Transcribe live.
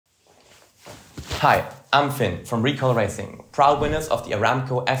Hi, I'm Finn from Recall Racing, proud winners of the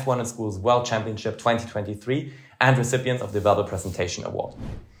Aramco F1inSchools World Championship 2023 and recipients of the Developer Presentation Award.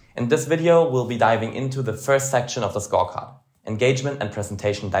 In this video, we'll be diving into the first section of the scorecard, Engagement and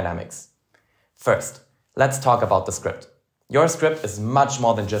Presentation Dynamics. First, let's talk about the script. Your script is much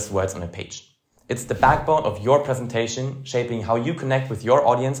more than just words on a page. It's the backbone of your presentation, shaping how you connect with your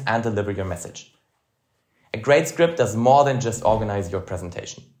audience and deliver your message. A great script does more than just organize your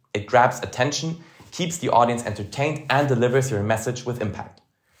presentation. It grabs attention, keeps the audience entertained, and delivers your message with impact.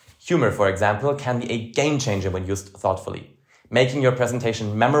 Humor, for example, can be a game changer when used thoughtfully, making your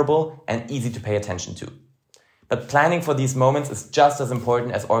presentation memorable and easy to pay attention to. But planning for these moments is just as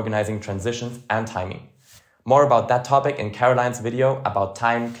important as organizing transitions and timing. More about that topic in Caroline's video about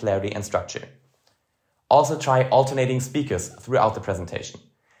time, clarity, and structure. Also try alternating speakers throughout the presentation.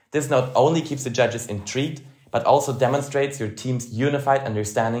 This not only keeps the judges intrigued, but also demonstrates your team's unified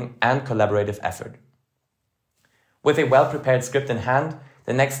understanding and collaborative effort. With a well-prepared script in hand,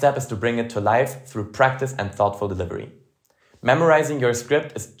 the next step is to bring it to life through practice and thoughtful delivery. Memorizing your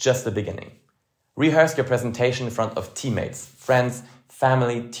script is just the beginning. Rehearse your presentation in front of teammates, friends,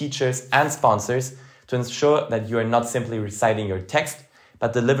 family, teachers, and sponsors to ensure that you are not simply reciting your text,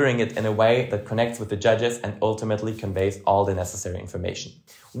 but delivering it in a way that connects with the judges and ultimately conveys all the necessary information.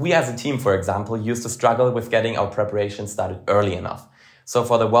 We as a team, for example, used to struggle with getting our preparation started early enough. So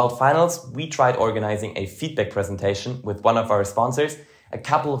for the World Finals, we tried organizing a feedback presentation with one of our sponsors a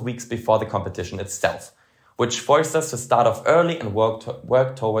couple of weeks before the competition itself, which forced us to start off early and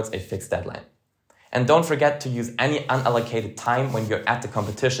work towards a fixed deadline. And don't forget to use any unallocated time when you're at the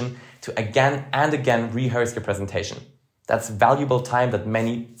competition to again and again rehearse your presentation. That's valuable time that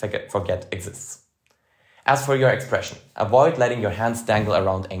many forget exists. As for your expression, avoid letting your hands dangle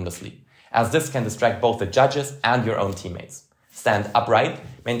around aimlessly, as this can distract both the judges and your own teammates. Stand upright,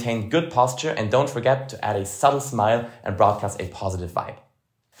 maintain good posture, and don't forget to add a subtle smile and broadcast a positive vibe.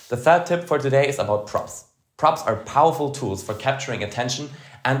 The third tip for today is about props. Props are powerful tools for capturing attention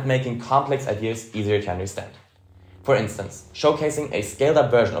and making complex ideas easier to understand. For instance, showcasing a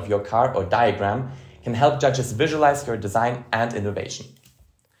scaled-up version of your car or diagram can help judges visualize your design and innovation.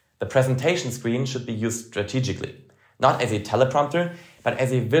 The presentation screen should be used strategically, not as a teleprompter, but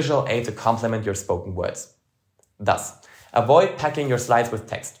as a visual aid to complement your spoken words. Thus, avoid packing your slides with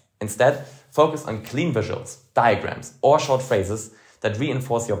text. Instead, focus on clean visuals, diagrams, or short phrases that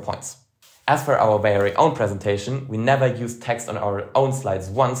reinforce your points. As for our very own presentation, we never use text on our own slides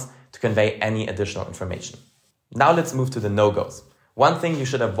once to convey any additional information. Now let's move to the no-goes. One thing you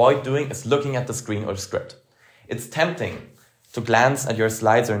should avoid doing is looking at the screen or script. It's tempting to glance at your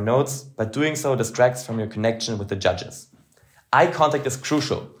slides or notes, but doing so distracts from your connection with the judges. Eye contact is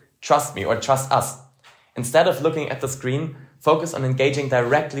crucial. Trust me or trust us. Instead of looking at the screen, focus on engaging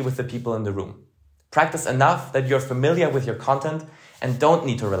directly with the people in the room. Practice enough that you're familiar with your content and don't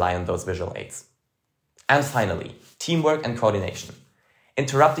need to rely on those visual aids. And finally, teamwork and coordination.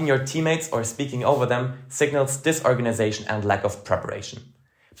 Interrupting your teammates or speaking over them signals disorganization and lack of preparation.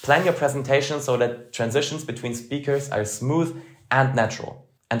 Plan your presentation so that transitions between speakers are smooth and natural.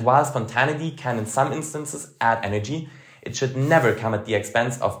 And while spontaneity can in some instances add energy, it should never come at the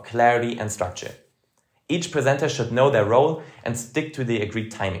expense of clarity and structure. Each presenter should know their role and stick to the agreed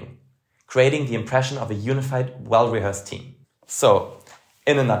timing, creating the impression of a unified, well-rehearsed team. So,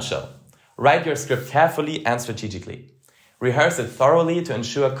 in a nutshell, write your script carefully and strategically. Rehearse it thoroughly to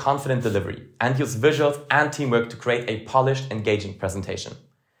ensure confident delivery, and use visuals and teamwork to create a polished, engaging presentation.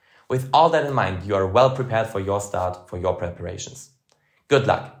 With all that in mind, you are well prepared for your start for your preparations. Good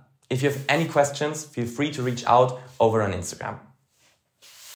luck! If you have any questions, feel free to reach out over on Instagram.